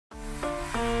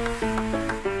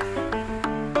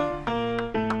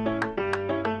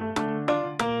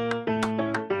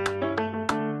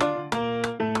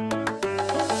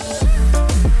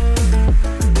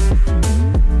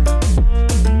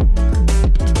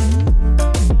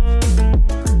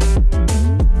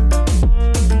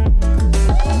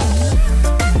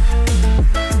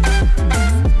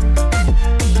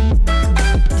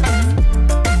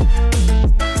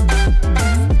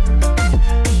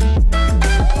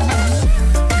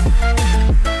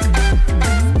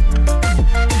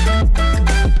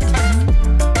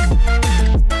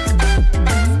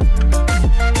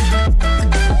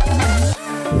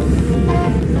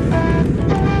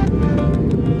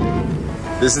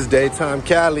This is daytime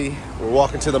Cali. We're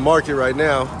walking to the market right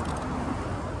now.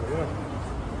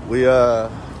 We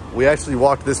actually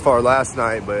walked this far last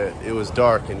night, but it was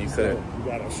dark and you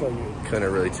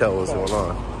couldn't really tell what was going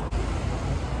on.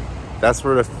 That's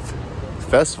where the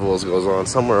festivals goes on,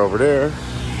 somewhere over there.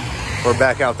 We're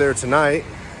back out there tonight.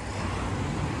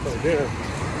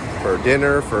 For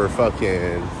dinner, for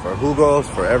jugos,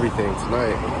 for everything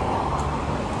tonight.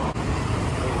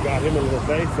 Got him a little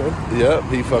bathing. Yep,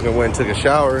 he fucking went and took a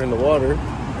shower in the water.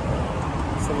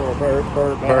 Some little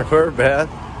bird bath.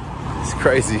 It's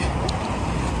crazy.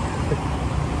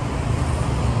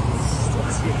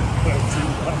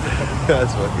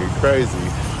 That's fucking crazy.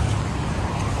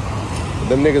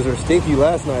 Them niggas were stinky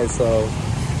last night, so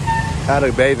had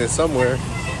to bathe in somewhere.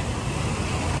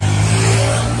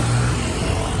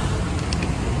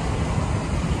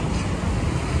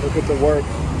 Look at the work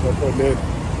that they did.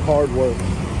 Hard work.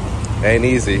 Ain't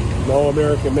easy. No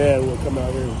American man will come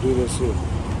out here and do this shit.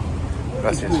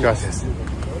 Gracias.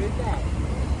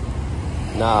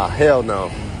 Nah, hell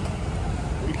no.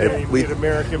 We can't even get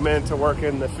American men to work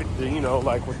in the,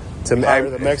 like what we hire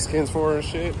the Mexicans for and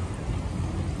shit.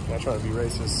 I'm not trying to be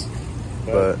racist.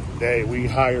 But hey, we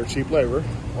hire cheap labor.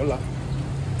 Hola.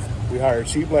 We hire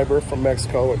cheap labor from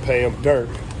Mexico and pay them dirt.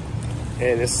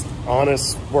 And it's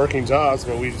honest working jobs,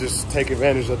 but we just take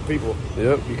advantage of the people.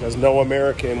 Yep. Because no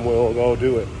American will go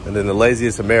do it. And then the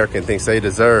laziest American thinks they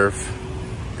deserve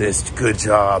this good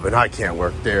job, and I can't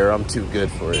work there. I'm too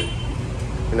good for it.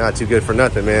 You're not too good for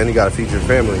nothing, man. You gotta feed your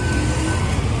family.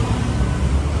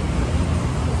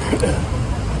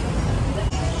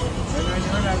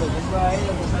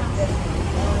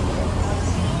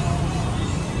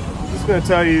 I'm just gonna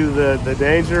tell you the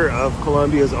danger of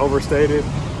Colombia is overstated.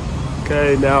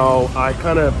 Okay, now I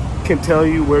kind of can tell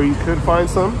you where you could find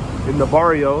some in the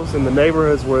barrios, in the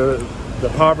neighborhoods where the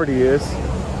poverty is.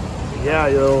 Yeah,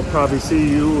 they'll probably see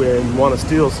you and want to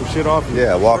steal some shit off you.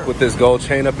 Yeah, walk with this gold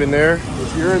chain up in there.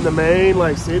 If you're in the main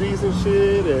like cities and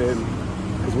shit, and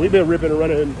because we've been ripping and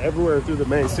running everywhere through the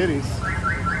main cities,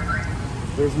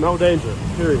 there's no danger,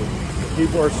 period.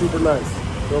 People are super nice.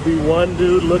 There'll be one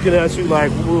dude looking at you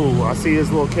like, woo, I see his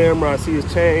little camera, I see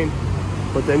his chain,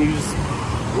 but then you just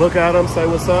look at them, say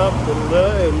what's up,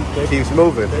 and they keeps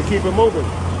moving. They keep it moving.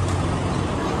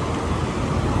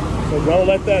 So don't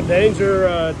let that danger.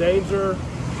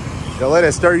 Don't let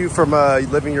it stir you from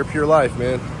living your pure life,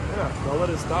 man. Yeah, don't let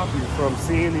it stop you from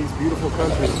seeing these beautiful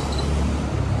countries.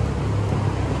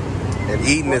 And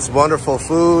eating this wonderful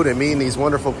food and meeting these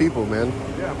wonderful people, man.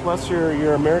 Yeah, plus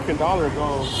your American dollar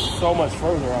goes so much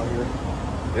further out here.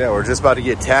 Yeah, we're just about to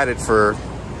get tatted for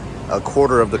a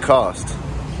quarter of the cost.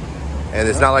 And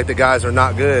it's not like the guys are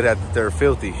not good they're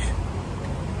filthy.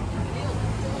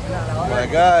 My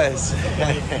guys.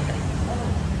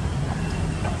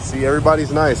 See,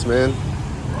 everybody's nice, man.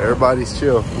 Everybody's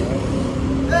chill.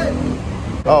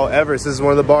 Oh, Everest, this is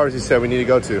one of the bars you said we need to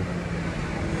go to.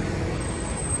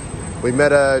 We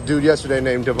met a dude yesterday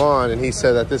named Devon, and he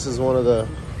said that this is one of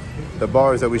the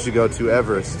bars that we should go to,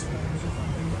 Everest.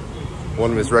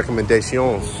 One of his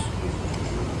recommendations.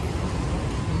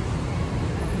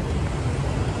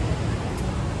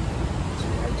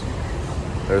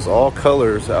 There's all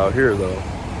colors out here though.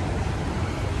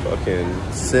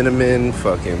 Fucking cinnamon,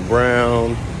 fucking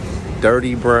brown,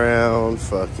 dirty brown,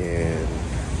 fucking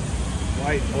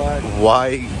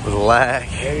white, black.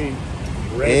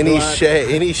 Any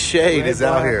shade is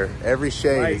out here. Every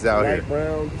shade is out here.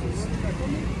 Brown.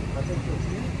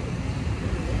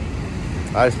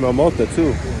 I smell mota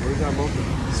too. Where's that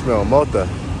mota? Smell mota.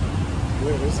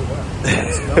 Where is it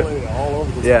at? Smelling it all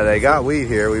over the Yeah, they got weed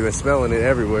here. We've been smelling it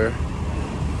everywhere.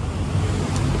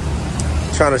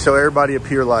 Trying to show everybody a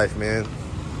pure life, man.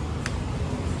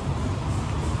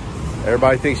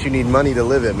 Everybody thinks you need money to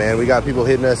live it, man. We got people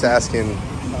hitting us asking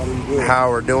how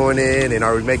we're doing it and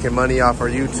are we making money off our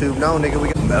YouTube. No, nigga, we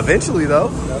got Eventually, though.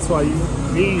 That's why you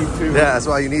need to. Yeah, that's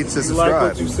why you need to subscribe.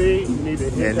 Like what you see, you need to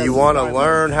hit and you want to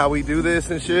learn how we do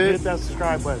this and shit. Hit that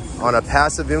subscribe button. On a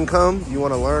passive income, you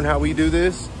want to learn how we do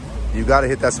this, you got to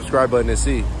hit that subscribe button and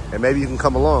see. And maybe you can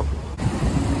come along.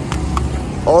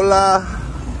 Hola.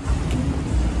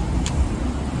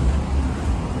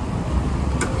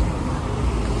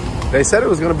 They said it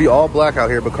was going to be all black out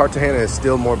here, but Cartagena is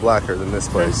still more blacker than this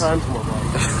place. 10 times more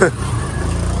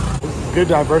black. Good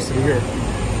diversity here.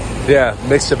 Yeah,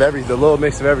 mix of everything, the little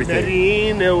mix of everything.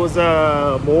 Medellin, it was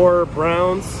more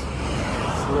browns,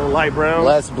 a little light brown.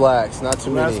 Less blacks, not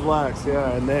too many. Less blacks,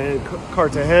 yeah. And then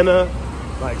Cartagena,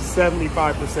 like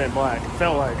 75% black. It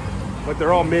felt like, but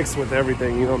they're all mixed with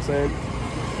everything. You know what I'm saying?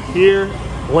 Here,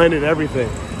 blended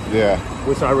everything. Yeah.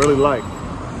 Which I really like.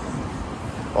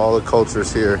 All the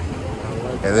cultures here.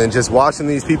 And then just watching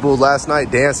these people last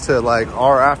night dance to like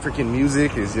our African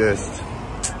music is just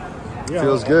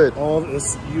feels good. All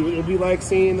this, it'd be like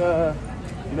seeing, you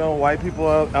know, white people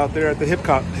out there at the hip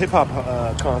hop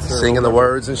concert, singing the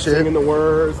words and shit, singing the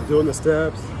words, doing the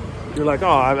steps. You're like, oh,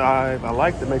 I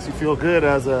like that. Makes you feel good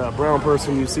as a brown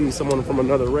person. You see someone from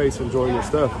another race enjoying your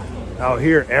stuff. Out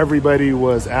here, everybody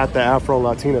was at the Afro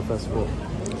Latina Festival.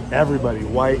 Everybody,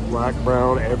 white, black,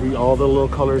 brown, all the little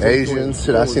colors. Asians,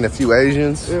 shit, I seen a few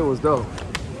Asians. It was dope.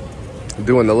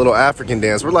 Doing the little African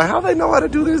dance. We're like, how they know how to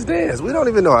do this dance? We don't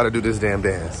even know how to do this damn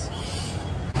dance.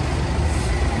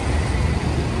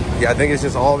 Yeah, I think it's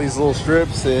just all these little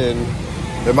strips, and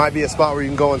there might be a spot where you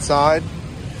can go inside.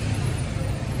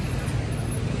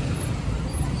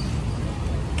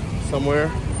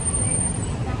 Somewhere.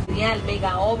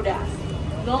 Mega obras.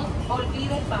 No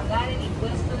olvides pagar el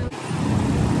impuesto.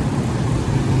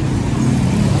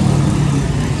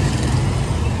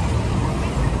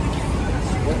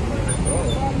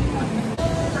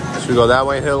 Should we go that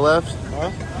way and hit a left?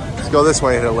 Huh? Let's go this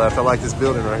way and hit a left. I like this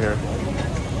building right here.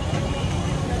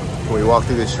 Can we walk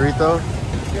through this street though?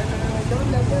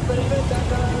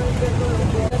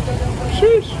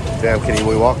 Sheesh. Damn, can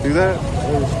we walk through that?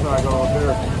 Let's try going up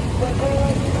there.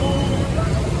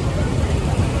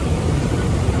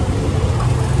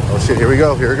 Oh shit, here we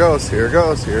go, here it goes, here it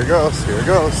goes, here it goes, here it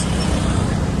goes.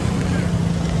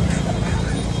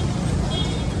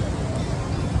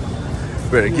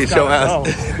 Better get your ass.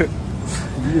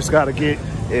 You just gotta get.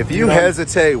 If you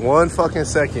hesitate 1 fucking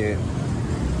second.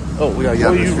 Oh, we gotta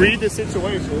get Well, you read the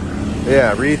situation.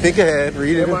 Yeah, think ahead,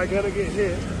 read it. Am I gonna get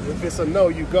hit? If it's a no,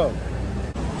 you go.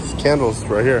 There's candles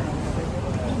right here.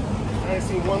 I ain't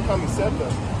seen one come except the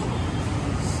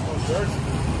jersey.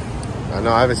 I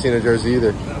know, I haven't seen a jersey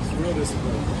either. That's real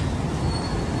disappointing.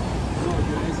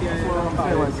 I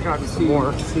feel like there's gotta be some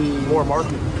more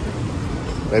market.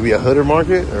 Maybe a hooder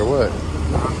market or what?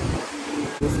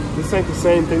 This ain't the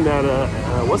same thing that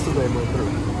what's the name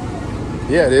of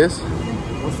it? Yeah, it is.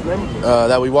 What's the name of it?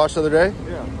 That we watched the other day?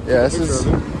 Yeah. Yeah, this is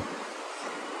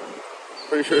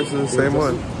pretty sure this is the same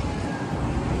one.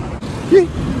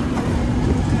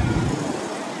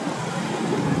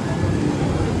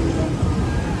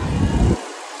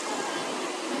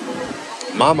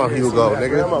 Mama Hugo, nigga.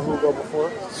 Grandma Hugo before.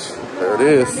 There it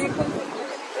is.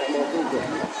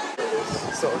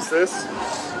 So it's this.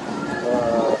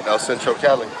 El Centro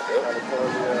Cali.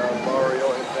 California,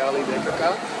 Mario, and Valley de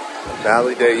Cacao.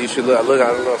 Valley Day, you should look. I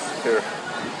don't know if it's here.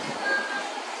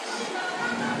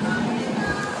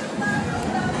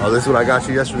 Oh, this is what I got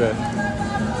you yesterday.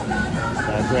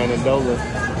 That Grandola.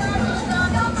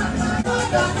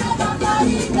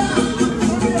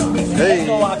 Hey.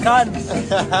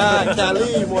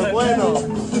 Cali, muy bueno.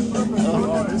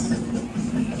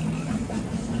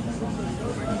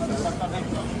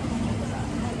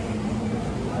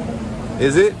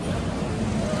 Is it?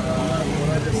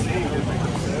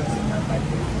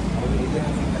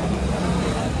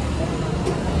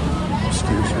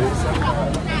 Excuse me.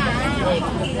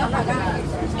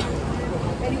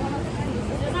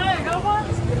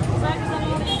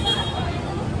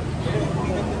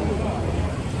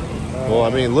 Well, I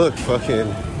mean, look,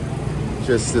 fucking,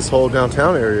 just this whole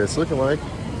downtown area, it's looking like.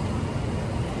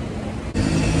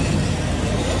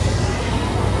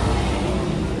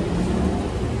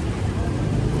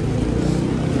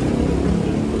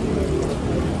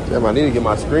 Damn, I need to get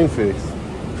my screen fixed.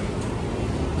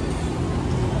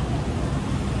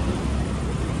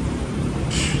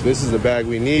 This is the bag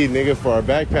we need, nigga, for our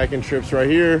backpacking trips right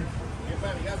here.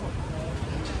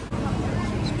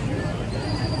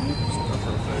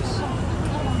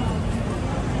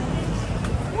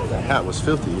 That hat was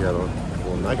filthy. You had a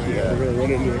little Nike hat. I'm gonna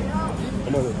run in there.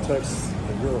 I'm gonna text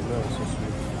the girl now.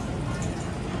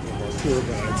 Tour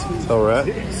guides. All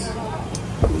right.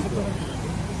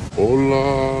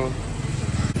 Hola.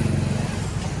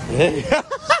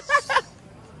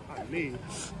 Me.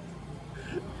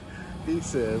 He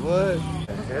said, what?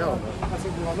 Hell no.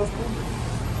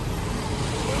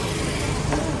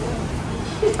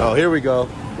 Oh, here we go.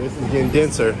 This is getting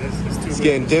denser. It's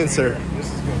getting denser. This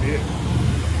is gonna be it.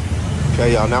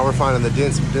 Okay, y'all. Now we're finding the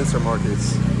denser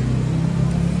markets.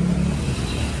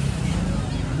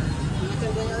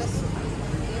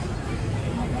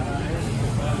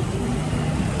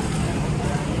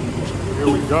 Here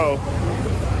we go.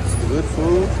 Good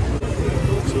food.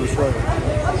 Should we straight?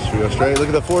 Should we go straight? Look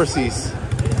at the 4Cs.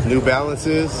 New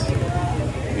Balances.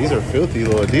 These are filthy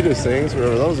little Adidas things,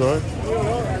 wherever those are.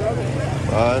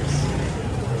 Vibes.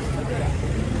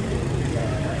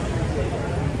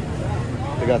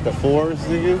 They got the 4s,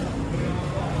 nigga.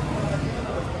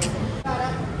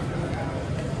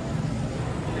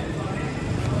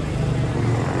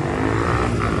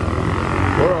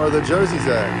 Where are the jerseys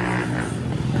at?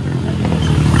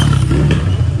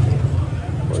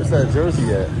 Where's that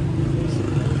jersey at?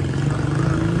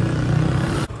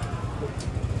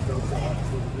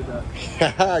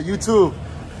 YouTube.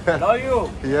 Love you.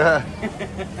 Yeah.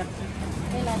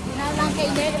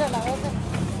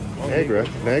 Negra.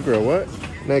 Negra what?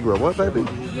 Negra what, baby?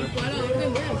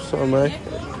 What's up, man?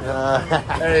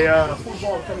 Hey,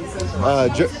 football coming central.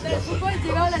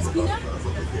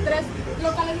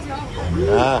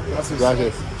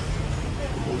 Gracias.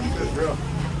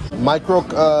 Micro.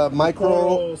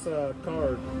 Carlos,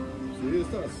 card.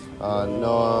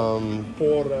 No,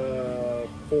 Por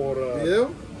 ¿Video?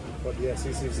 Yeah, sí.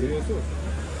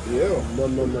 ¿Video?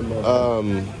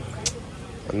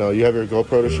 no, you have your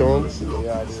GoPro to show them?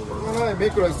 Yeah, I do. No, de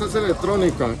micro, esta es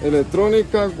electrónica.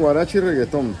 Electrónica, guarachi,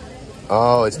 reggaetón.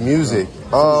 Oh, it's music.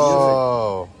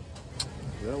 Oh.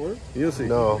 Does that work? Music.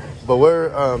 No. But where,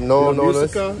 no,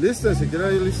 Listen, si quieres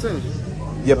ahí listen.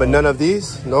 Yeah, but none of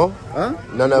these? No? ¿Ah?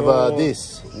 None of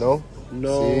this? No?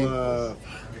 No, See?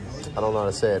 I don't know how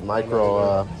to say it. Micro,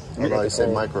 I don't know how to say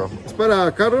micro. ¿Es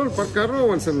para carro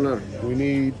o el celular? we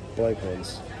need blank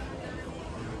ones.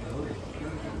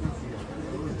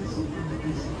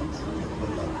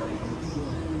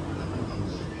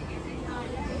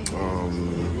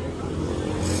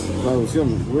 Traducción.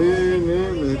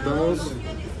 Necesitamos...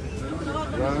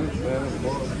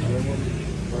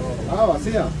 Ah,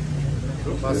 vacía.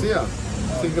 Vacía.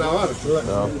 Sin grabar.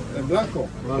 No. En blanco.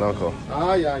 Blanco.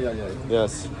 Ah, ya.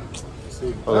 Yes. Ah,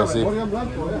 Okay, see. mejor en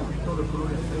blanco, ya.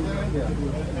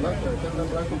 Blanco, en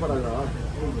blanco para grabar.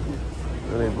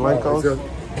 Any blancos?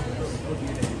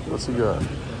 What's he got?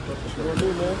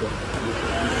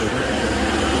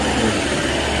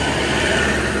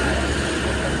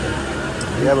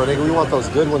 Yeah, but nigga, we want those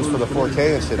good ones for the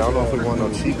 4K and shit. I don't know if we want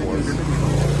no cheap ones.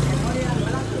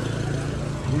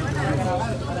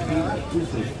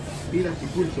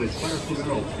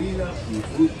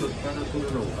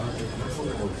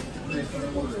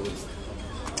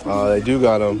 They do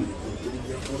got them.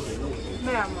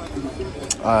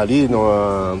 These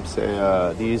no, say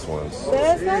these ones.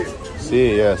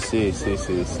 Sí, yeah, sí.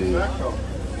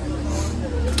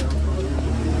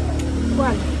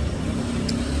 ¿Cuál?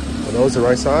 Are those the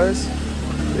right size?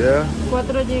 Yeah.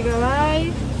 4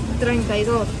 GB,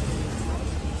 32.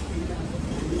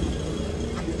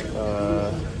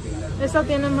 Esta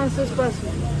tiene más espacio.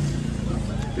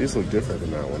 These look different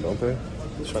than that one, don't they?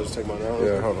 Should I just take mine out?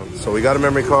 Yeah, hold on. So we got a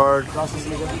memory card.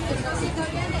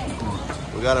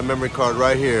 We got a memory card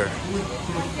right here.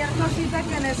 Cualquier cosita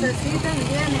que necesiten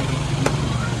viene.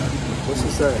 What's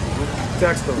it say?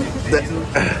 Text them.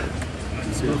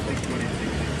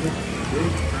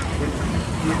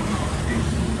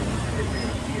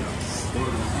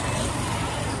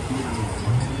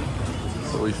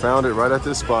 So we found it right at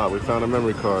this spot. We found a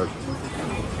memory card.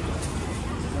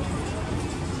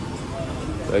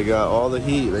 They got all the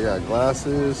heat. They got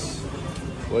glasses.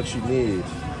 What you need.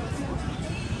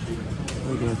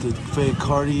 They got the fake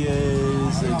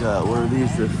Cartiers. They got, what are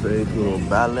these? The fake little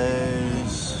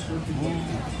ballets.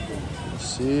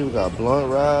 See, we got blunt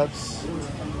wraps.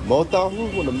 Mota?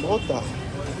 Who's with a mota?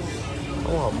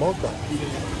 Oh, a mota.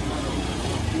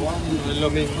 Es lo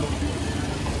mismo.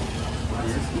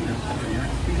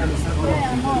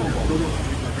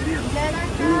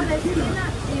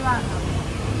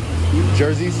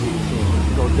 Jerseys?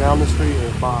 Go down the street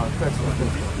and buy Texas.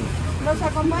 ¿Los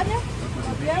acompaña?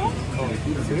 ¿Los lleva?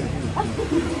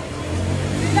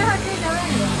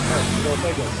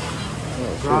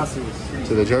 Gracias.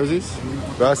 To the jerseys?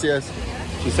 Gracias.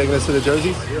 She's taking us to the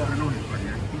jerseys?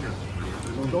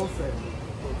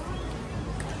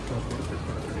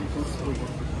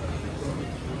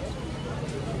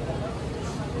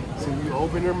 So you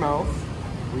open your mouth,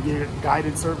 we get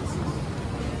guided services.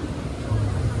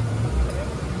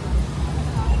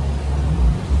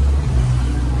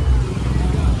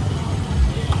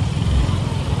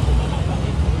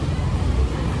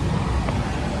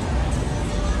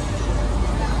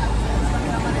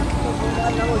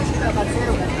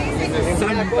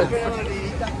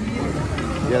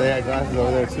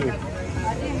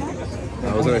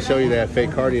 I was gonna show you that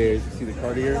fake Cartiers. You see the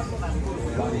Cartiers?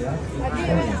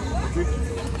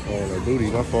 Oh, their booty,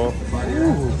 my fault.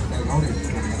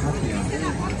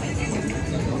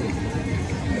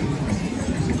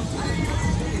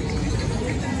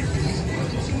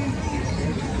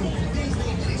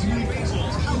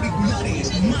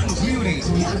 Manos libres,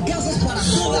 carcasas para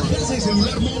toda clase de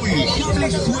celular móvil,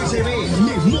 cables USB,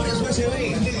 memorias USB,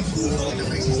 de la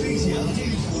resistencia.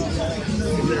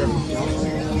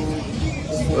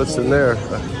 What's in there?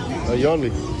 A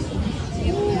Yonli.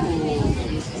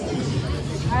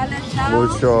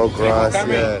 Mucho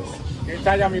gracias.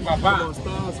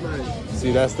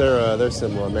 See, that's their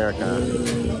symbol, America.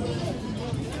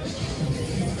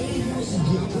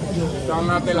 Son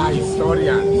las de la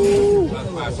historia, las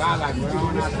pasadas, no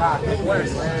van acá,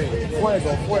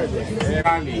 fuego,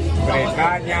 Cali,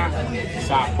 Bretaña,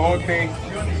 Zapote.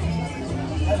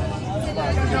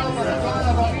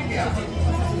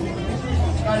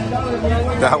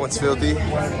 That one's filthy.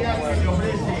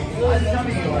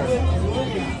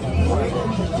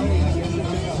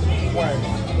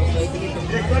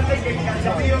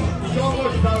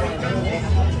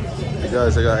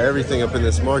 Guys, I got everything up in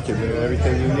this market, man.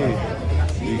 Everything you need.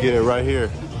 You get it right here.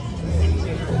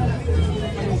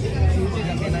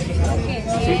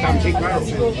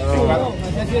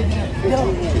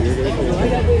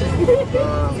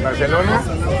 Barcelona.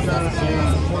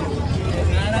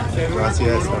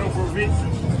 Gracias.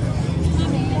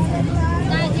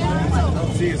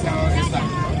 Sí, está.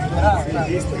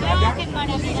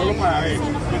 Solo para ver.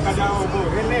 Está ya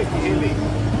L.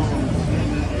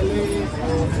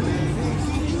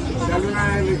 Dale una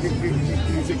L que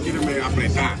se quiere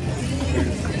apretar.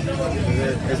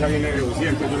 Esa viene reducida,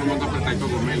 entonces yo lo mando a apretar y todo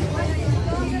con él.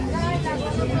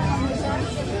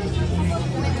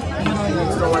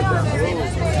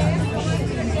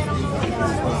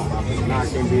 Nada,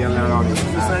 que envían la hora.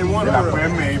 La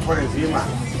pueden medir por encima.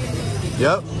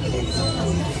 Yep.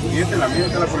 Mídetela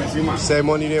por encima. Same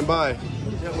one you didn't buy.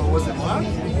 Was it black?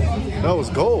 That was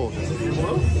gold.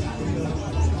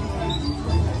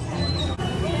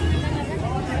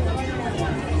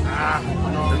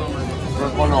 Otro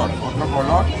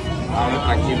color. Dale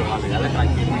tranquilo.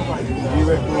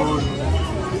 Vive con...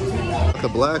 The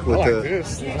black with the...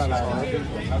 This.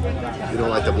 You don't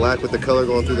like the black with the color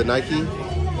going through the Nike?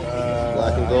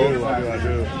 Black and gold? I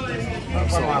do. I'm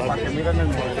so lucky. It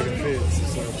fits.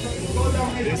 So,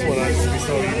 this one I just be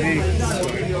so unique.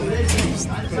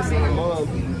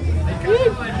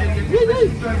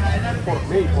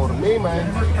 Por mí, man.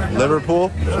 Liverpool?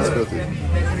 That's filthy.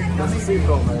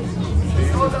 Necesito, man.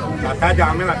 La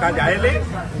talla L.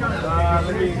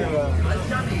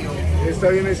 Esta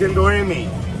viene siendo M.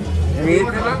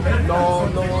 Mídetela.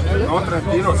 No,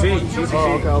 tranquilo, sí.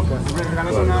 Okay.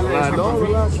 No,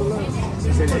 relax.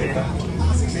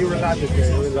 Be relaxed,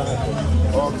 relax.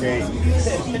 Ok.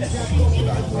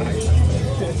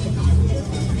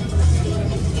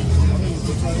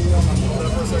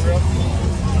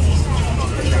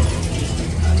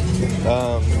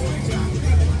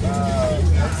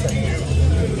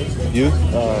 You?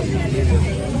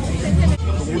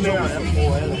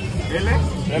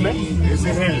 L. Ese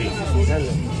es L.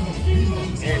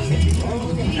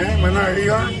 Mano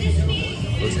arriba.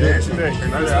 Those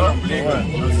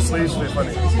sleeves are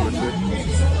funny.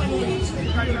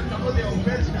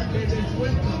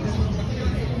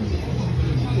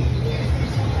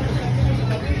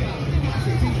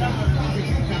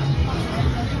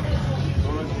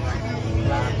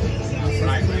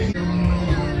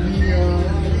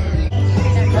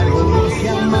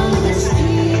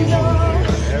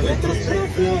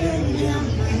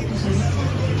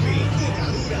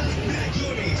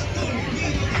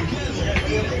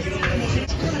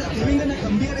 Vengan a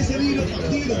cambiar ese vidrio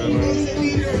partido por un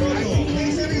vidrio nuevo.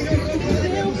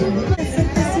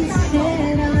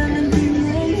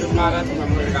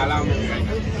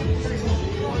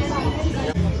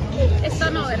 Esto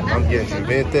no, ¿verdad? I'm getting some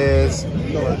vintage.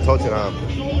 Tottenham.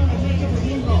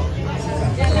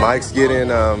 Mike's getting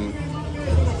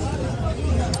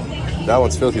that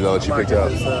one's filthy though that you picked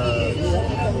up.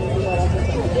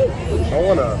 I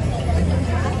wanna.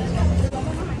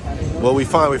 What we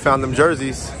found them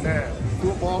jerseys. Man,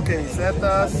 fútbol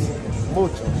camisetas,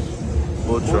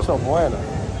 mucho buena.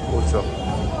 Mucho.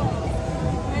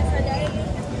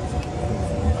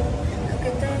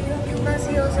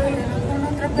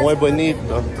 Muy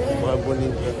bonito.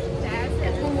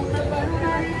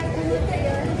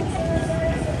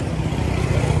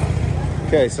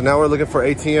 Okay, so now we're looking for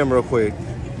ATM real quick.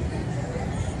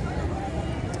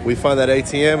 We find that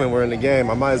ATM and we're in the game.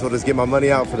 I might as well just get my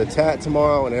money out for the tat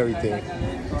tomorrow and everything.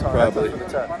 Probably.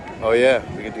 Oh yeah,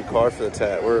 we could do car for the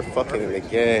tat. We're fucking in the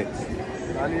game.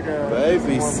 I need a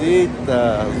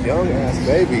Babycita, young ass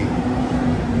baby.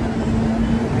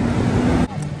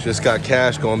 Just got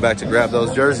cash going back to grab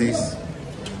those jerseys.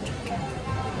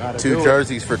 Two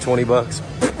jerseys for 20 bucks.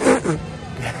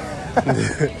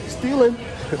 Stealing.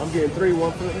 I'm getting 3,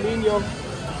 1 for the Nino.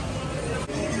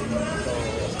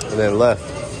 And then left.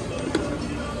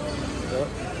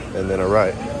 And then a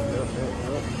right.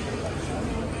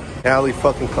 Cali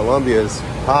fucking Colombia is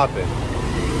popping.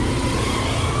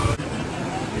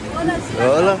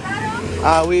 Hola.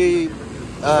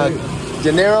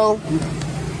 Dinero?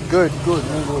 Good.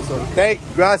 Hey,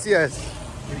 gracias.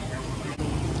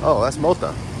 Oh, that's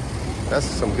Mota. That's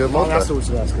some good Mota. That's what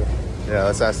you ask her. Yeah,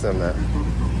 let's ask them that.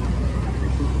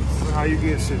 How you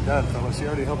get shit done, fellas? She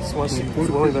already helped us once. She's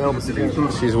willing to help us again.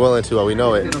 She's willing to, we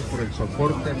know it.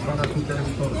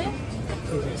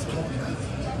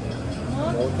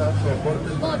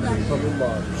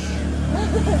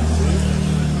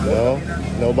 No?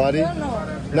 Nobody?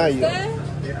 Not you.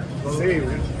 Sí,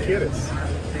 ¿quieres?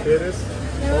 ¿Quieres?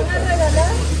 ¿Me van a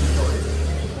regalar?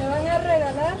 ¿Me van a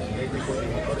regalar?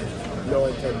 No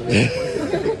entendí.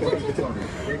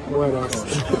 Buenas.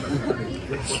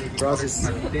 Gracias.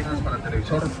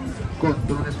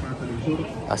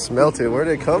 I smelt it. Where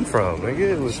did it come from? Nigga,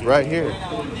 it was right here.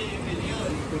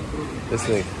 This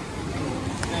thing.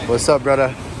 What's up,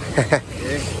 brother?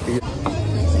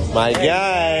 My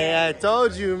guy, I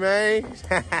told you, man.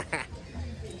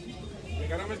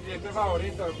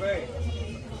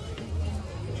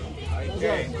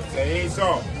 Se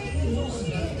hizo.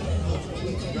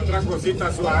 Otra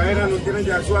cosita, sudadera, no tienen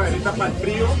ya sudaderita para el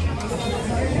frío.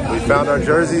 We found our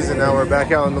jerseys and now we're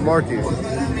back out in the market.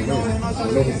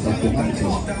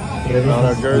 Found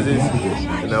our jerseys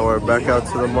and now we're back out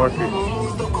to the market.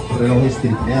 Relojes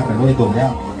triple, relojes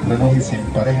doble, relojes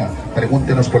en pareja.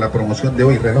 Pregúntenos por la promoción de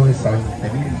hoy. Relojes a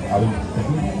 20.000, a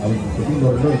 20.000, a 20.000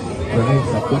 los relojes.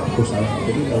 Relojes acuáticos a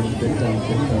 20.000, a 20.000, a 20.000,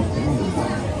 a 20.000.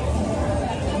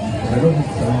 Relojes a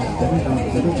 20.000, a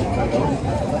 20.000, cargadores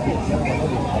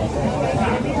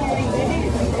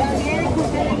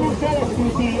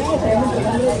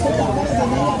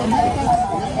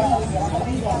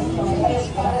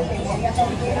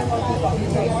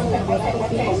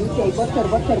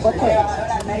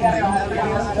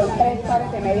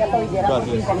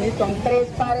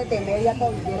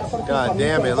God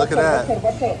damn it, look at that.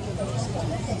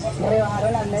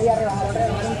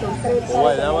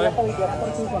 What, that way?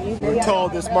 We're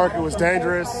told this market was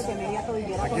dangerous.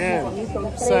 Again,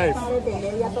 safe. Do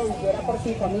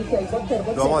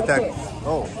I want that?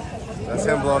 Oh, that's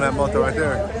him blowing that motor right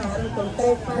there.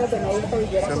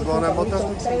 That's him blowing that motor?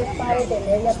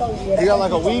 He got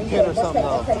like a weed pin or something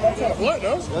though. What?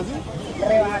 No? Does he?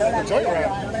 A joint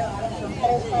wrap.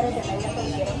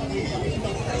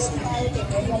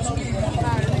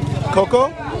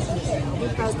 Coco?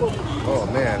 Oh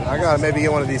man, I gotta maybe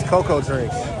get one of these cocoa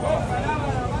drinks.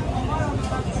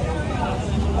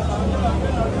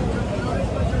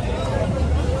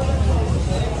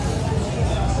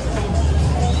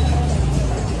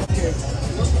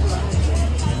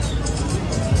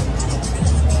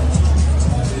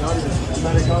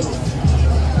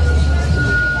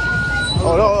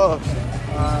 Oh no.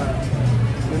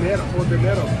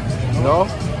 Dinero. No?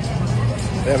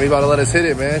 Damn, he about to let us hit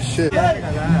it, man. Shit. No, man.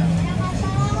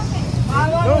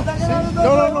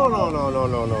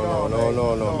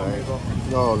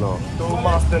 No. ¿Tú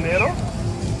más dinero?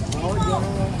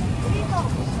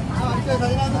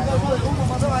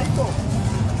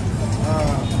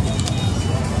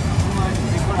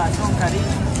 Corazón,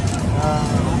 cariño.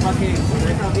 Para que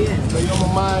corrija bien. Yo llamo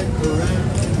Mike,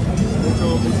 mucho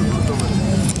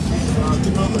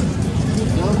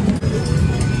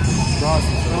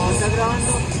 ¿Está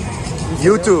grabando?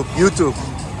 YouTube.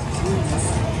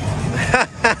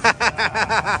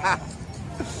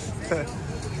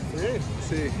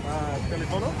 Sí.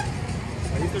 ¿Teléfono?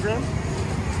 ¿Instagram?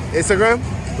 Instagram?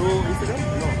 ¿Tu Instagram?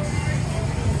 No.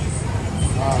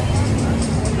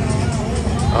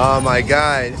 Oh my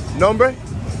God. Nombre?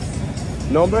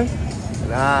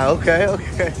 Ah, okay.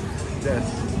 Yes.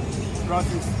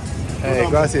 Gracias. Hey,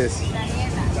 gracias.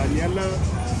 Daniela.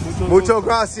 Mucho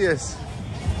gracias.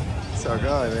 That's our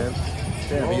guy, man.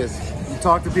 Damn, he is. You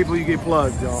talk to people, you get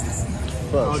plugged, y'all.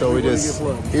 Fuck, so we just,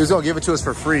 he was gonna give it to us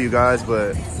for free, you guys,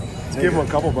 but let's give him a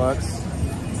couple bucks.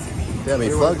 Damn, he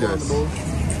plugged us.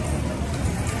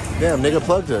 Damn, nigga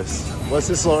plugged us. What's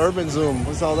this little urban zoom?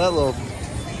 What's all that little?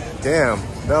 Damn,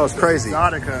 that was crazy.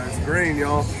 Exotica, it's green,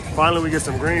 y'all. Finally, we get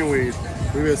some green weed.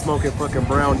 We've been smoking fucking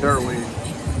brown dirt weed,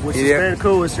 which has been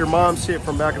cool. It's your mom's shit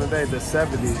from back in the day, the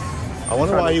 70s. I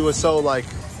wonder why he was so like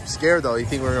scared though. You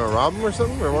think we're gonna rob him or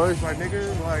something, or what? Like, nigga,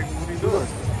 like, what are you doing?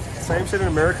 Same shit in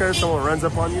America. Someone runs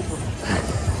up on you.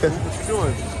 What you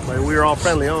doing? Like, we were all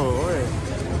friendly.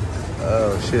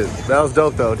 Oh shit, that was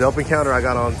dope though. Dope encounter I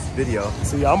got on video.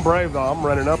 See, I'm brave though. I'm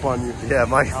running up on you. Yeah,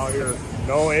 Mike. Out here.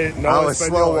 No, I was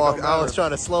slow walk. I was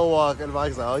trying to slow walk, and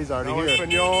Mike's like, "Oh, he's already here."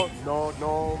 Espanol,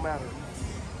 no matter.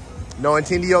 No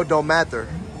entendido, don't matter.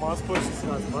 Let's push this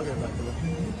guy's bucket back to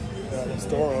the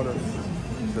store owner.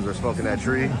 Because we're smoking that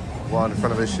tree while in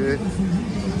front of his shit.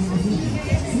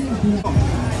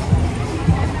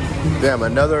 Damn,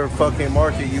 another fucking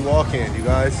market you walk in, you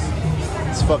guys.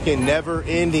 It's fucking never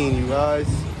ending, you guys.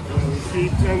 We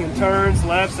keep taking turns,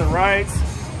 lefts and rights.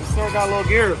 We still got a little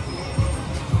gear.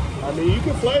 I mean, you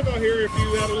can play out here if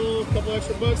you had a couple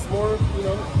extra bucks more, you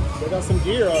know. They got some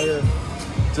gear out here.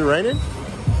 Is it raining?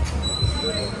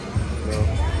 No.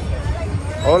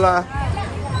 Hola.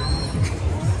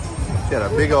 Got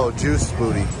a big old juice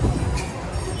booty.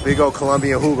 Big old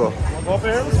Colombian jugo. Go up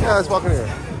here? Yeah, let's walk in here.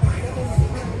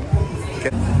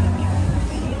 Okay.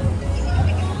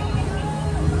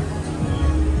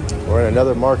 We're in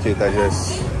another market that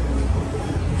just...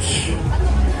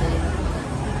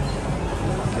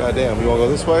 God damn, we want to go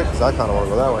this way? Because I kind of want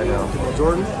to go that way now.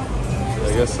 Jordan?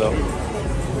 I guess so.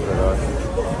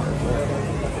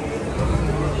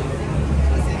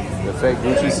 The fake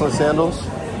Gucci sandals.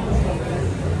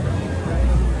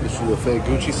 Issue the fake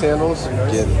Gucci sandals.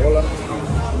 Get it. Hola.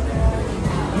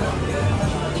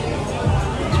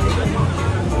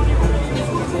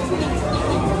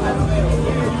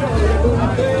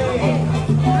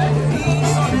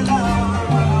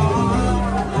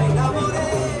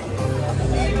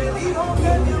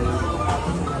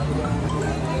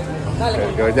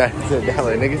 Go down,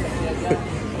 nigga.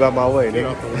 About my way,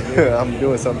 nigga. I'm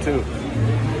doing something too.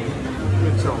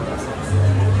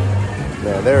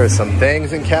 Man, there are some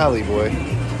things in Cali, boy.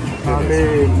 I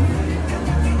mean,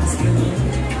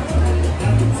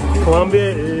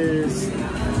 Colombia is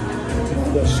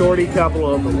the shorty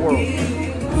capital of the world.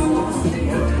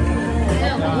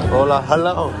 Hola,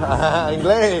 hello,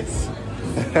 Inglés.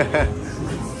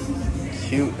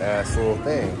 Cute ass little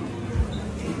thing.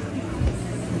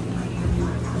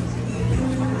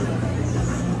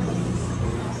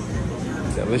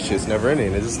 Damn, this shit's never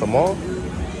ending. Is this the mall?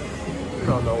 I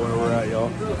don't know where we're at,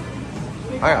 y'all.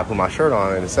 I gotta put my shirt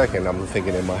on in a second. I'm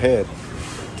thinking in my head.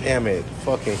 Damn it,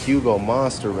 fucking Hugo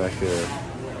Monster back there.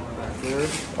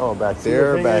 Oh, back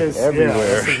there, back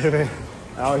everywhere. Yeah,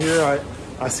 out here,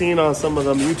 I seen on some of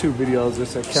them YouTube videos,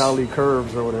 it's a Cali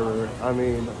curves or whatever. I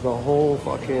mean, the whole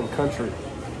fucking country.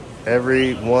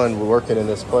 Everyone working in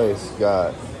this place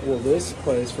got... Well, this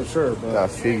place for sure, but got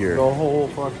figured. The whole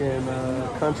fucking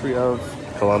country of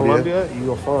Colombia,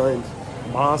 you'll find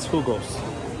Mas Jugos.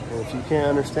 And if you can't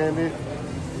understand it,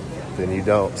 then you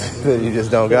don't. Then you just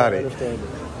don't got it.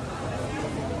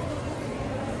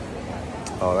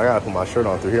 Oh, I gotta put my shirt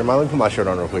on through here. Let me put my shirt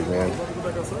on real quick, man.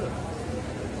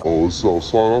 Oh, it's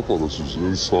outside. I thought this was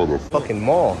inside a fucking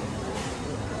mall.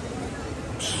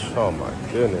 Oh my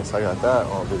goodness, I got that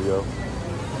on video.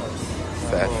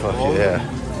 Fat fuck yeah.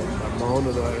 I'm on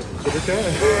to that.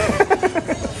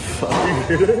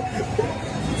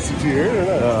 Did you hear it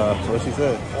or not? What she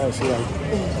said? Oh, she like...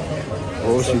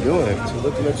 What was she doing? She's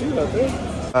looking at you out there.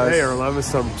 Hey, or loving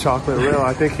some chocolate rail.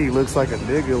 I think he looks like a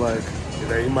nigga, like,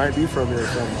 he might be from here or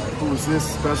something. Like, who's this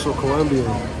special Colombian?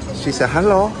 She said,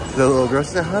 hello. The little girl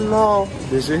said, hello.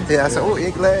 Did she? Yeah, I said, oh,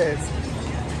 Inglés.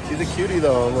 She's a cutie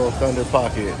though, a little thunder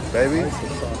pocket, baby.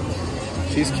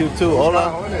 She's cute too.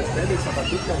 Hola.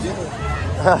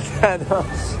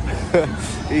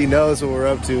 He knows what we're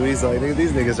up to. He's like,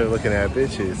 these niggas are looking at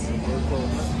bitches.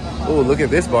 Oh, look at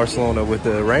this Barcelona with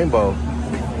the rainbow.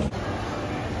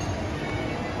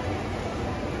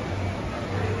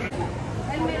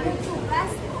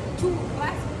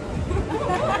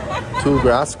 ¿Tu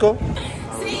grasco?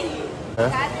 Sí.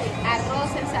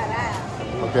 Arroz, ensalada.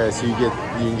 Okay, so you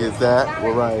can get that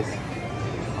with rice.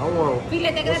 I want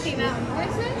filete gratinado.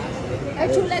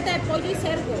 Es chuleta de pollo y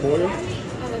cerdo. Pollo?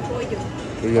 No, de pollo.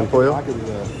 You getting pollo? I can do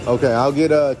that. Okay, I'll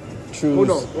get a true.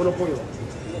 Uno pollo.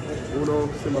 Uno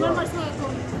similar. Un almuerzo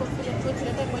con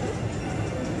chuleta de pollo.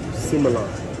 Similar.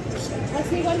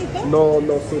 ¿Así igualito? No,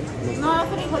 sí. No,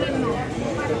 frijoles no.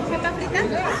 ¿Papa frita?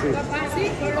 Sí. Sí,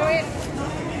 solo es.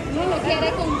 No lo quiere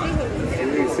con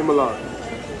frijoles. Similar.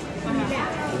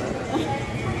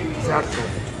 Exacto.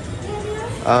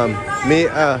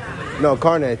 No,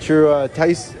 carne, churrasco.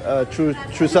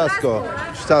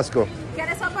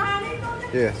 ¿Quieres sopa?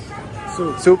 Yes.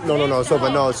 Soup. No, sopa,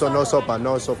 no sopa,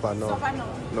 no. Sopa no.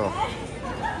 No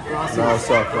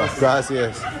sopa,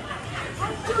 gracias.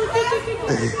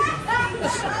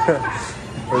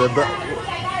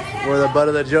 We're the butt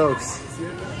of the jokes.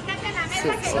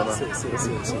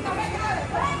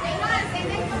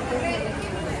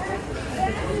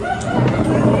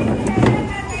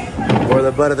 We're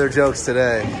the butt of their jokes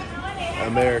today.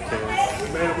 Americans.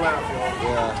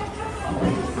 Yeah.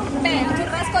 El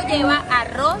churrasco lleva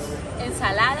arroz,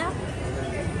 ensalada.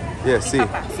 Yeah, sí.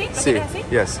 Sí.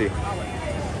 Yeah, sí.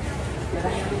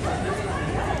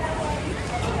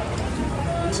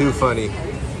 Too funny.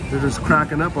 They're just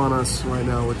cracking up on us right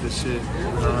now with this shit.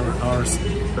 Our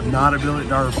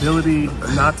ability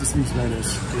not to speak Spanish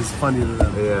is funny to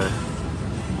them. Yeah.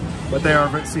 But they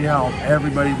are, see how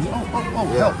everybody,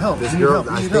 yeah. help. This girl,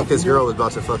 I think this girl was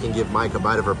about to fucking give Mike a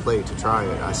bite of her plate to try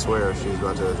it. I swear, she was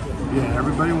about to. Yeah,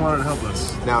 everybody wanted to help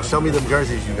us. Now, show me the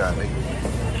jerseys you got, nigga.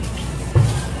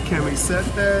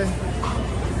 Camiseta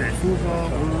de fútbol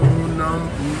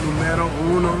número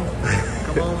uno.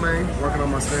 Come on, man. Working on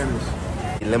my Spanish.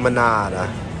 Limonada.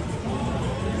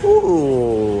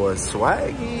 Ooh,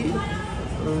 swaggy.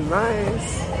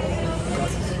 Nice.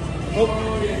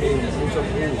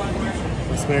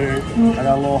 Spanish, I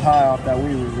got a little high off that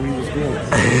weed. Weed was good.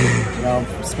 Now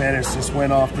Spanish just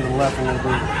went off to the left a little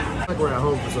bit. Like we're at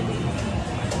home for some reason.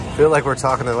 Feel like we're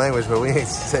talking the language, but we ain't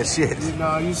said shit.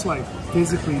 No, you just like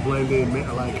physically blend in,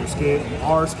 like your skin,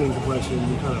 our skin complexion,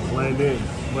 you kind of blend in.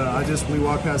 But we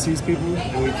walked past these people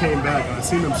and we came back and I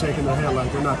seen them shaking their head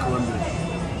like they're not Colombian.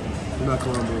 They're not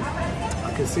Colombian.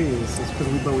 I can see it's because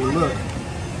we look.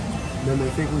 And then they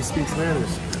think we speak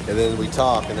Spanish. And then we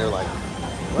talk and they're like,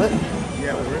 what?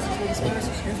 Yeah, well, where's this Spanish?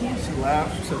 Excuse me? She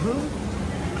laughed. She said, who?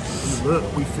 And look,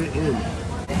 we fit in.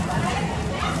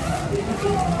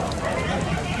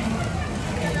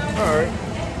 All right.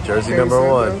 Jersey number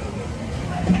 1.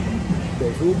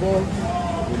 De fútbol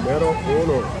número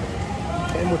uno.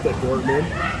 And with that Dortmund.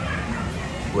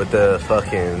 With the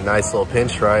fucking nice little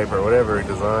pinstripe or whatever he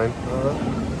designed.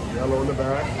 Yellow in the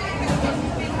back.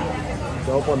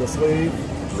 Dope on the sleeve.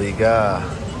 Liga.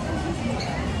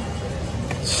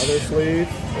 Other sleeve.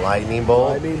 Lightning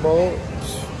bolt. Lightning bolt.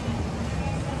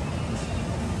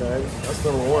 Okay, that's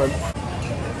number 1.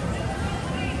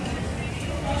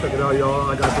 Check it out, y'all.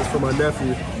 I got this for my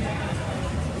nephew.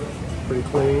 Pretty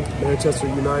clean. Manchester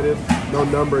United. No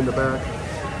number in the back.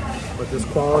 But this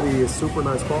quality is super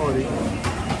nice quality.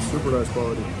 Super nice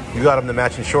quality. You got him the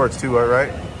matching shorts too,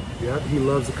 right? Yeah, he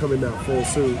loves to come in that full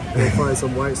suit. He'll find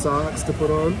some white socks to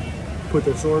put on, put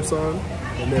the shorts on,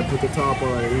 and then put the top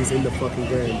on, and he's in the fucking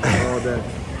game all day.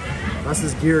 That's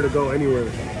his gear to go anywhere.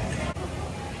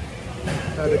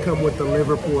 Had to come with the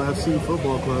Liverpool FC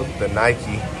Football Club. The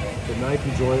Nike. The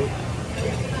Nike joint.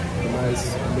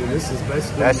 Nice. I mean, this is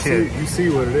basically, that shit. You see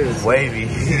what it is. Wavy.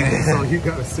 That's all you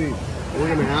gotta see. We're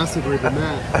gonna acid rip in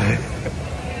that.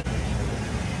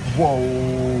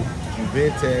 Whoa.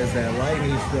 Juventus, that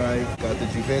lightning strike. Got the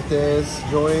Juventus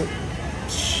joint.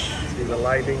 See the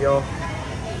lightning, y'all.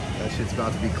 That shit's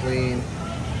about to be clean.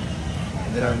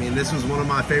 And then, I mean, this was one of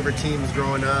my favorite teams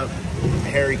growing up.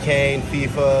 Harry Kane,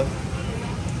 FIFA,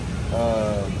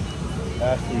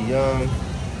 Ashley Young.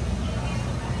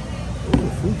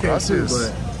 Food too,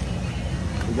 but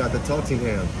we got the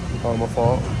Tottenham. Oh, my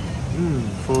fault.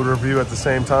 Food review at the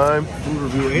same time. Food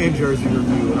review and jersey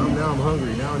review. Now I'm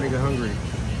hungry. Now a nigga hungry.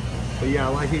 But yeah, I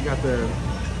like he got the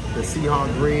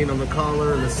Seahawk green on the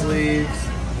collar and the sleeves.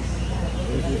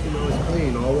 It's, you know, it's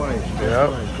clean, all white. Yeah.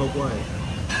 Coke white.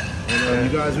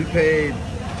 And you guys, we paid.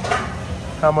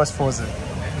 How much was it?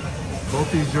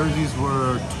 Both these jerseys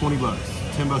were 20 bucks.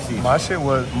 10 bucks each.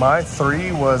 My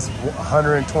 3 was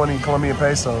 120 Colombian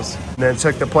pesos. And then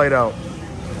check the plate out.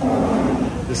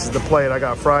 This is the plate. I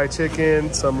got fried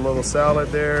chicken, some little salad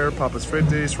there, papas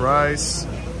fritas, rice.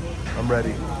 I'm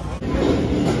ready.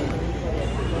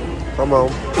 Come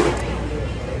on.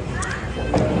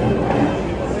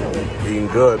 Eating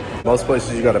good. Most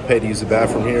places you gotta pay to use the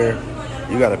bathroom here.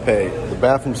 You gotta pay. The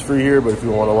bathroom's free here, but if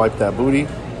you wanna wipe that booty,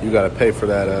 you gotta pay for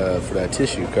that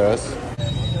tissue, cuz.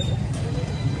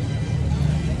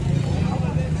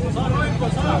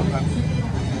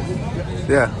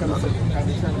 Yeah.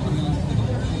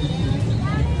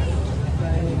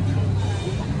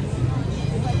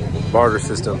 Barter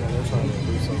system.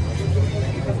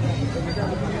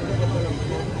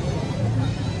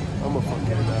 I'm gonna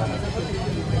fucking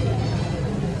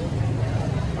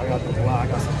I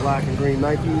got some black and green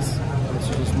Nikes. And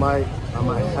she just I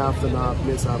might have to not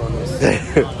miss out on this.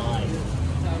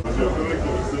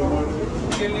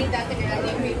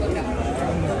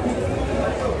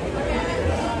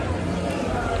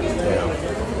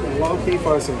 Low key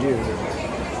find some views.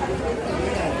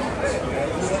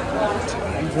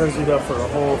 You jerseyed up for a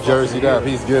whole. Jerseyed up,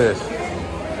 he's good.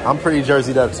 I'm pretty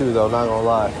jerseyed up too, though, not gonna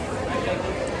lie.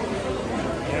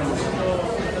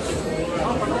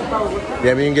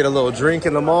 Yeah, we can get a little drink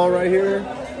in the mall right here.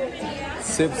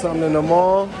 Sip something in the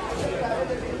mall.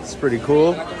 It's pretty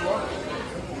cool.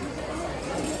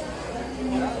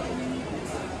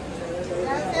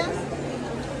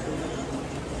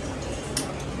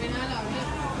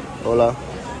 Hola.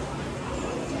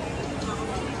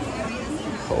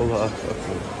 Hola.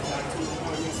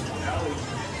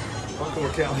 Welcome to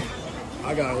Cali.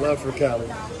 I got a love for Cali.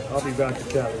 I'll be back to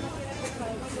Cali.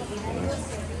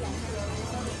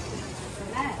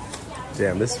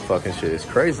 Damn, this fucking shit is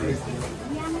crazy.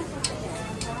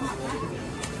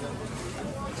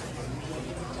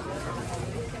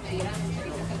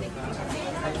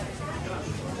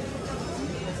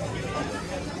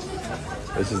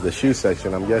 This is the shoe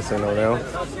section, I'm guessing, right now.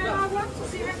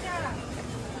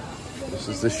 This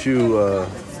is the shoe,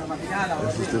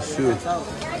 this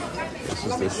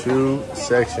is the shoe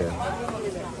section.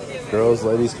 Girls,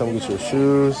 ladies, come get your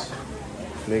shoes.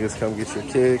 Niggas, come get your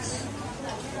kicks.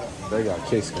 They got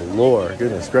kicks galore,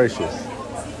 goodness gracious.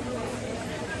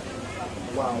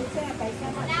 Wow.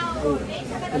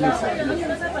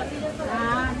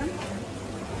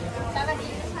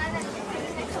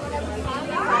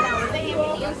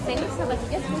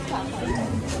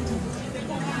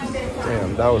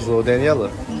 Damn, that was little Daniela.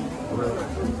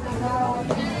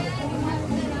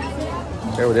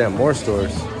 There were damn more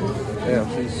stores. Damn,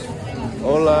 she's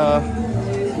hola,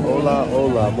 hola,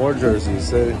 hola. More jerseys.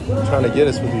 They're trying to get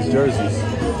us with these jerseys.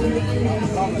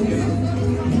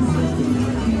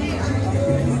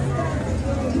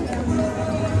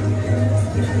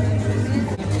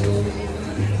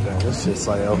 Damn, this shit's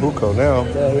like El Juco now.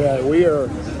 Yeah, we are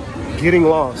getting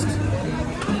lost.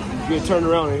 You can turn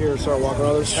around in here and start walking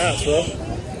around. There's hats, bro.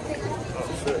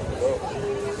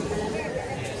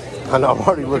 I know, I'm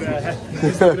already looking.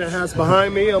 He's looking at hats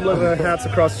behind me. I'm looking at hats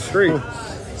across the street.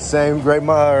 Same great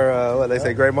mind, or what they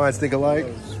say, great minds think alike.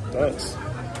 Thanks.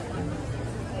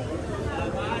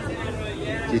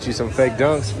 Get you some fake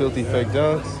dunks, filthy fake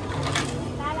dunks.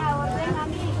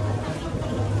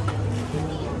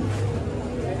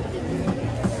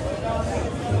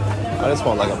 I just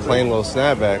want like a plain little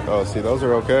snapback. Oh, see, those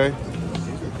are okay.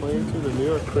 Clean to the New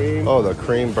York cream. Oh, the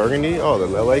cream burgundy. Oh, the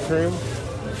LA cream.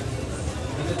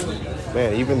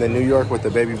 Man, even the New York with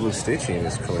the baby blue stitching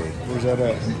is clean. Where's that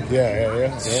at? Yeah.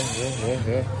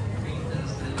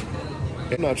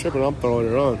 I'm not tripping. I'm throwing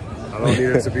it on. I don't need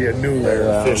it to be a new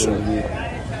official.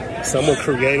 Someone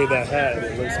created that hat and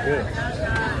it looks good.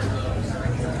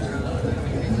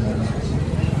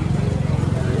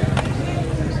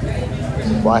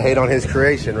 Well, I hate on his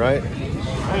creation, right? I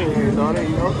ain't hating on it,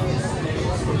 you know.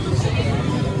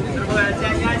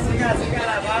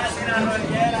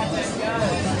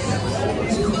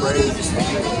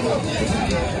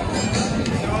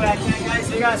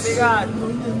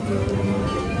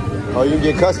 Oh, you can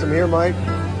get custom here, Mike?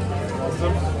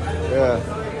 Custom? Yeah.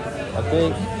 I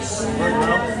think.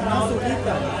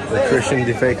 The Christian,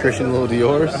 the fake Christian little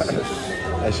Dior's.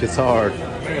 That shit's hard.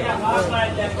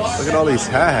 Look at all these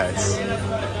hats.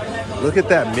 Look at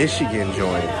that Michigan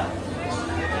joint.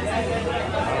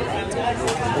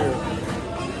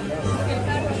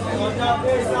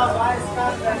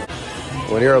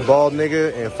 When you're a bald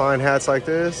nigga and find hats like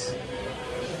this,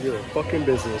 you're a fucking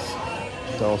business.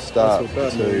 Don't stop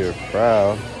until you're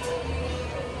proud.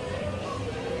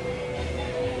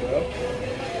 Yep.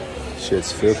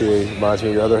 Shit's filthy. Reminds me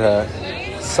of your other hat.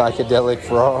 Psychedelic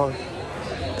frog.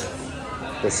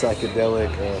 The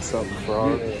psychedelic something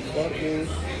frog. You're a fucking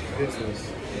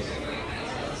business.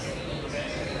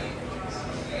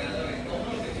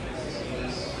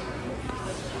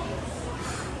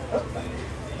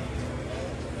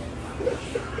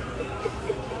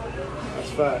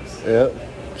 That's facts. Yep.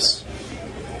 Psst.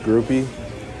 Groupie.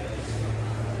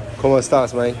 ¿Cómo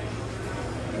estás, man?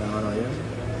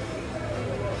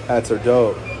 Hats are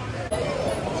dope.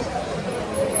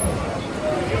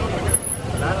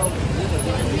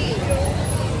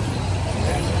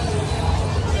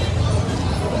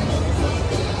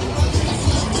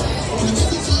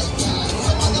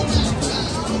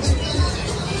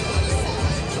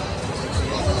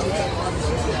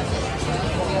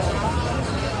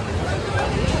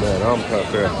 Man, I'm kind of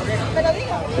fair.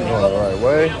 She's going the right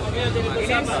way.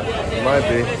 It might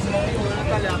be.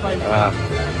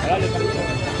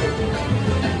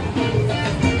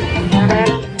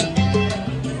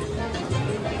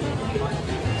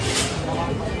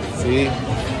 See?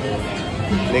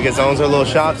 Niggas owns their little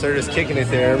shops, they're just kicking it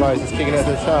there. Everybody's just kicking at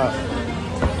their shop.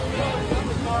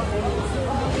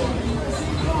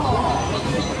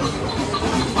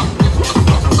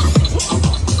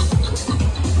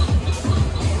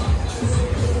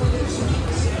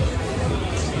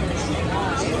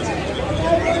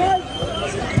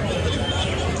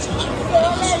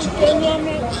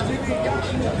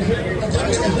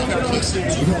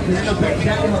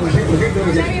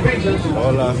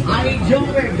 Hola. Hay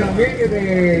Jogger también que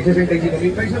de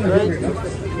 65.000 pesos en el Jogger, ¿no?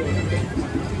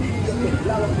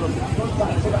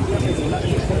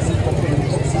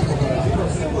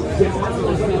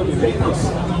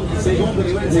 Segundo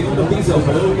nivel, segundo piso,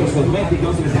 productos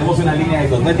cosméticos. Les tenemos una línea de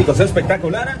cosméticos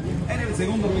espectacular en el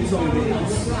segundo piso.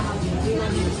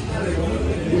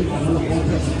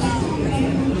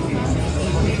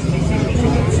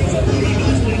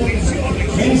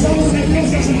 Pensamos en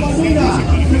piezas y comida.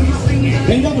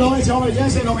 Venga, aprovecha, hombre, ya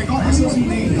se lo mejor. Eso es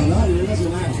digno, ¿no? A nivel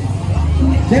nacional.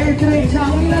 De 30.000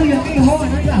 a 10.000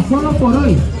 jóvenes, oiga, solo por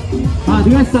hoy. A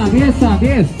 10, a 10, a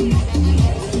 10.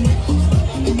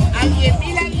 A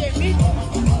 10.000, a 10.000.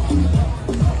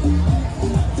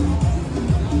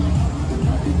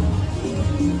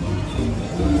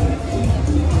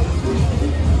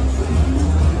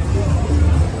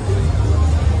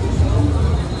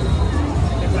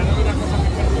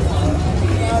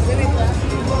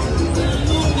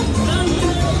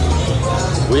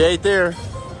 We ate there.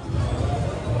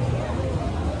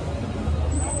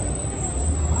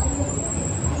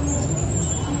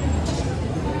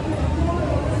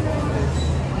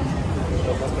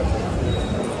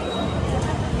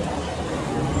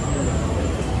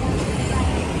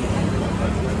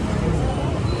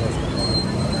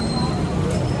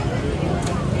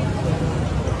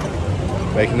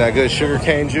 Making that good sugar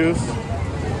cane juice.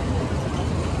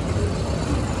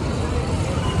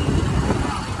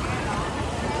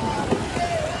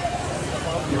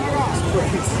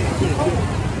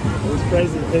 It's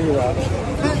crazy to think about.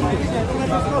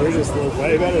 They just look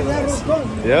way better than us.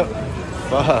 Yep.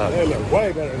 Fuck. They look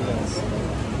way better than us.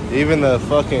 Even the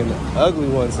fucking ugly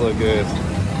ones look good.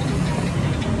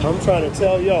 I'm trying to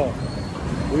tell y'all,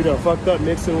 we done fucked up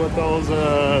mixing with those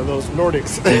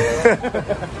Nordics.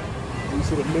 We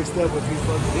should have mixed up with these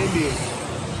fucking Indians.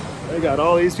 They got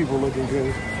all these people looking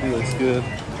good. He looks good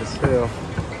as hell.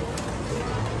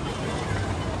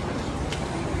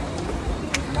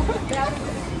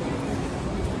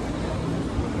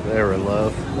 They're in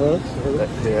love.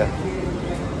 Yeah.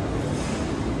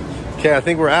 Okay, I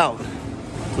think we're out.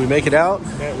 Did we make it out?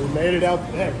 Yeah, we made it out.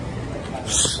 Hey.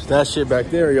 That shit back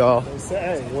there, y'all. They say,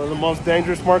 hey, one of the most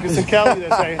dangerous markets in Cali. They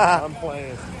say, I'm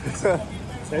playing.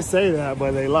 They say that,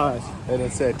 but they lie. And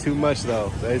it said too much,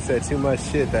 though. They said too much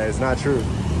shit that is not true.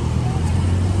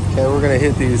 Okay, we're gonna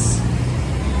hit these.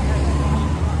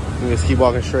 We just keep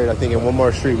walking straight. I think in one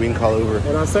more street we can call Uber.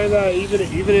 And I say that even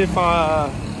if you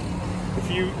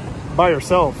by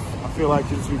yourself, I feel like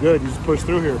you just be good. You just push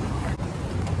through here.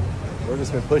 We're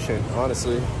just been pushing,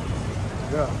 honestly.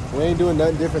 Yeah. We ain't doing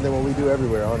nothing different than what we do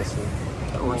everywhere, honestly.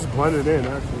 We're just blended in,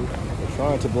 actually. We're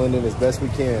trying to blend in as best we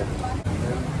can.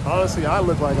 And honestly, I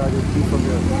look like I get food from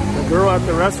here. The girl at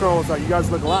the restaurant was like, "You guys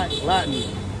look Latin."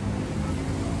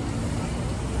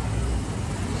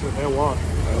 That's what they want.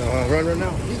 Run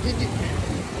now.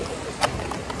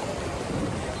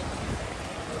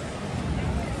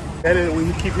 And then when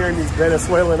you keep hearing these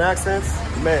Venezuelan accents,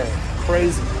 man,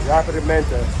 crazy.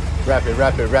 Rapidamente. Rapid.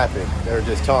 They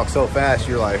just talk so fast,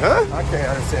 you're like, huh? I can't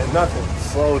understand nothing.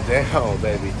 Slow down,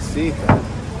 baby. See that?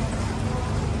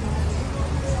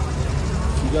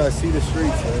 You guys see the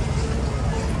streets, man.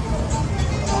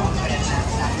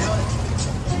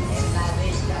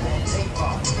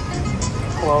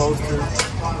 Clothes, too. You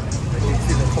can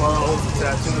see the clothes, the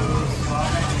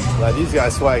tattoos. Like, these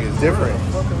guys' swag is different.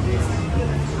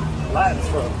 Latin's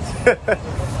from.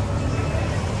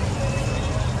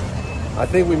 I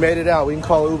think we made it out. We can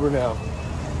call Uber now.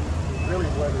 Really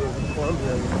what it is in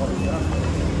Colombia.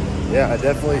 Yeah, I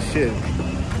definitely should.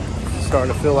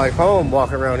 Starting to feel like home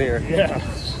walking around here. Yeah.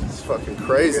 It's fucking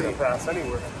crazy. You're gonna pass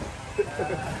anywhere.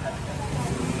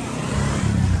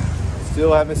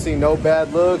 Still haven't seen no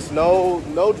bad looks, no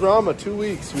drama. 2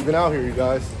 weeks we've been out here, you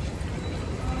guys.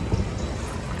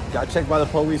 Got checked by the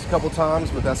police a couple times,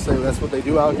 but that's what they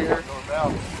do out here.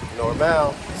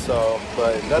 Normal. So,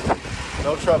 but nothing,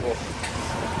 no trouble.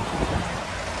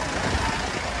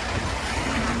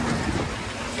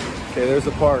 Okay, there's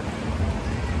the park.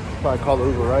 Probably call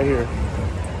Uber right here.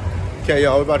 Okay,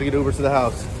 y'all, we're about to get Uber to the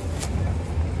house.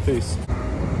 Peace.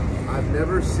 I've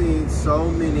never seen so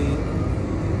many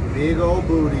big old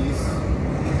booties,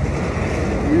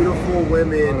 beautiful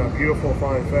women, a beautiful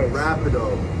fine face.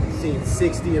 Rapido. Seen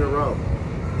 60 in a row.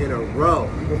 In a row.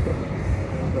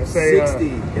 Let's say, 60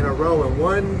 in a row. In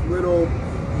one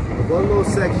little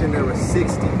section, there was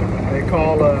 60. They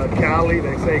call Cali,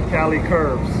 they say Cali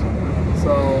curves.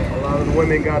 So a lot of the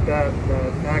women got that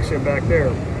action back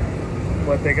there.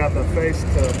 But they got the face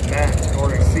to match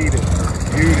or exceed it.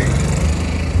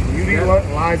 Beauty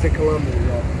lies in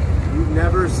Colombia. You've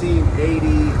never seen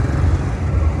 80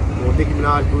 well, Nicki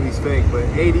Minaj booty's fake, but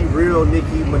 80 real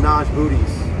Nicki Minaj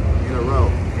booties in a row.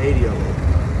 80 of them.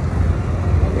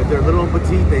 If they're little and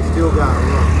petite, they still got a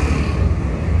row.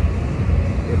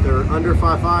 If they're under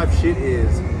 5'5", shit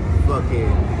is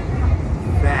fucking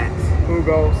fat. Who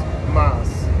goes mas?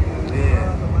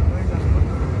 Man.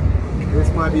 This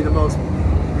might be the most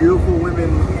beautiful women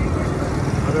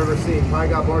I've ever seen. Probably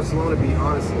got Barcelona beat,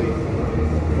 honestly.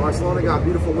 Barcelona got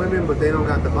beautiful women, but they don't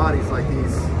got the bodies like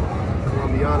these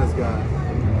Colombianas got.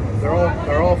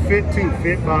 They're all fit too,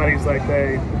 fit bodies like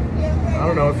they. I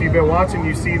don't know if you've been watching,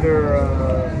 you see their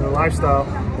lifestyle.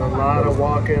 A lot of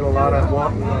walking, a lot of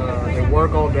they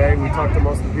work all day. We talk to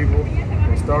most of the people.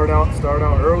 They start out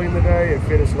early in the day and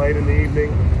finish late in the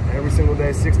evening. Every single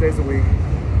day, 6 days a week.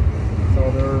 So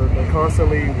they're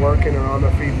constantly working and on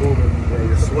their feet moving.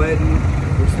 You're sweating.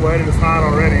 We're sweating. It's hot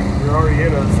already. We're already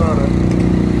in a sauna.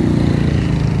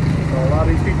 So a lot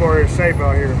of these people are in shape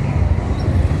out here.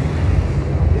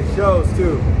 It shows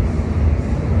too.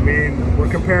 I mean, we're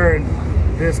comparing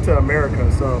this to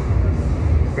America, so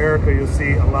America you'll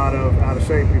see a lot of out of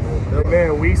shape people.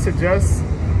 Man, we suggest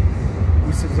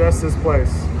this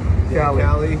place,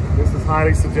 Cali. This is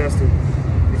highly suggested.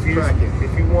 If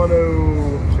you want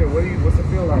to, shit, what's it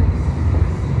feel like?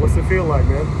 What's it feel like,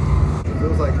 man? It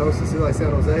feels like Costa Rica, like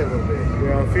San Jose a little bit.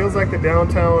 Yeah, it feels like the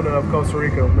downtown of Costa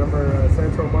Rica. Remember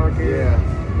Central Market? Yeah.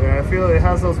 Yeah, I feel it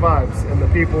has those vibes, and the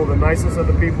people, the nicest of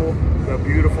the people, the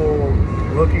beautiful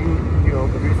looking,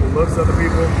 the beautiful looks of the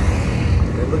people.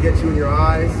 They look at you in your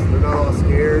eyes. They're not all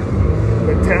scared.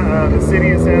 The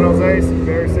city of San Jose is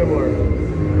very similar.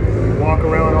 You walk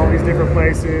around all these different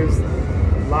places,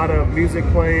 a lot of music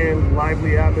playing,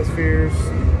 lively atmospheres,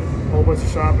 a whole bunch of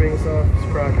shopping and stuff. It's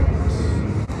cracking.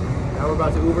 Now we're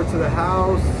about to Uber to the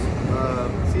house.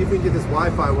 See if we can get this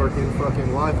Wi-Fi working. Fucking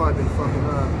Wi-Fi been fucking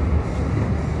up.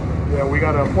 Yeah, we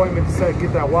got an appointment to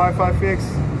get that Wi-Fi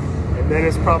fixed, and then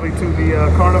it's probably to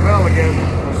the Carnival again.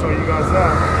 I'll show you guys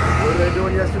that. What were they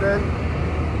doing yesterday?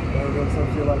 They were doing some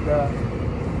shit like that.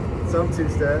 Some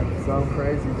two-step. Some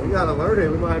crazy. We gotta learn it.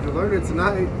 We might have to learn it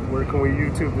tonight. Where can we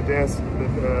YouTube the dance,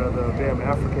 the damn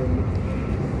African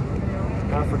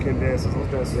dances? Those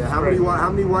dances. Yeah. How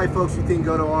many white folks you think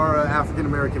go to our African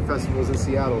American festivals in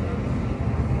Seattle?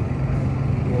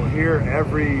 Well, here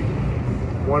every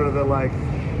one of the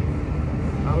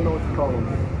I don't know what to call them.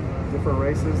 Different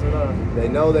races or not. They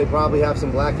know they probably have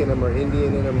some black in them or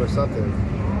Indian in them or something.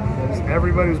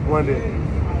 Everybody's blended.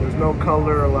 There's no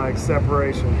color or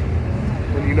separation.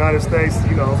 In the United States,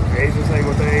 Asians hang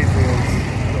with the Asians.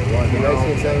 The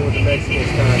Mexicans hang with the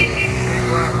Mexicans kind of.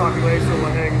 Black population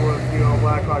will hang with,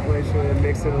 black population and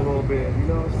mix it a little bit.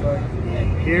 It's like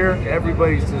here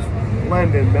everybody's just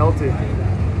blended, melted.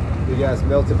 Big ass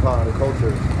melted pot of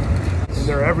culture. And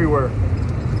they're everywhere.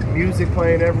 Music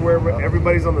playing everywhere, but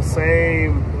everybody's on the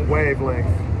same wavelength.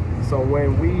 So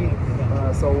when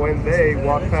they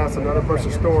walk past another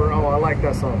person's store, oh, I like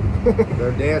that song.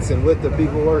 They're dancing with the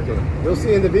people working. You'll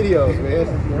see in the videos, man.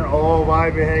 They're all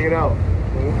vibing, hanging out.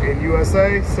 In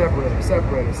USA, separated.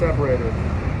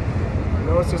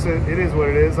 It's just, it is what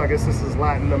it is. I guess this is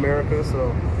Latin America,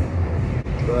 so.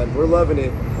 But we're loving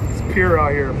it. It's pure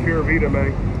out here, pure vida,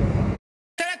 man.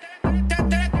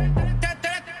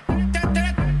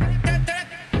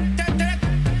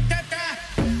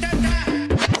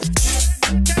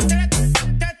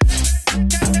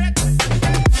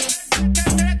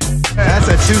 That's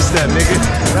a two-step, nigga.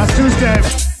 That's two-step.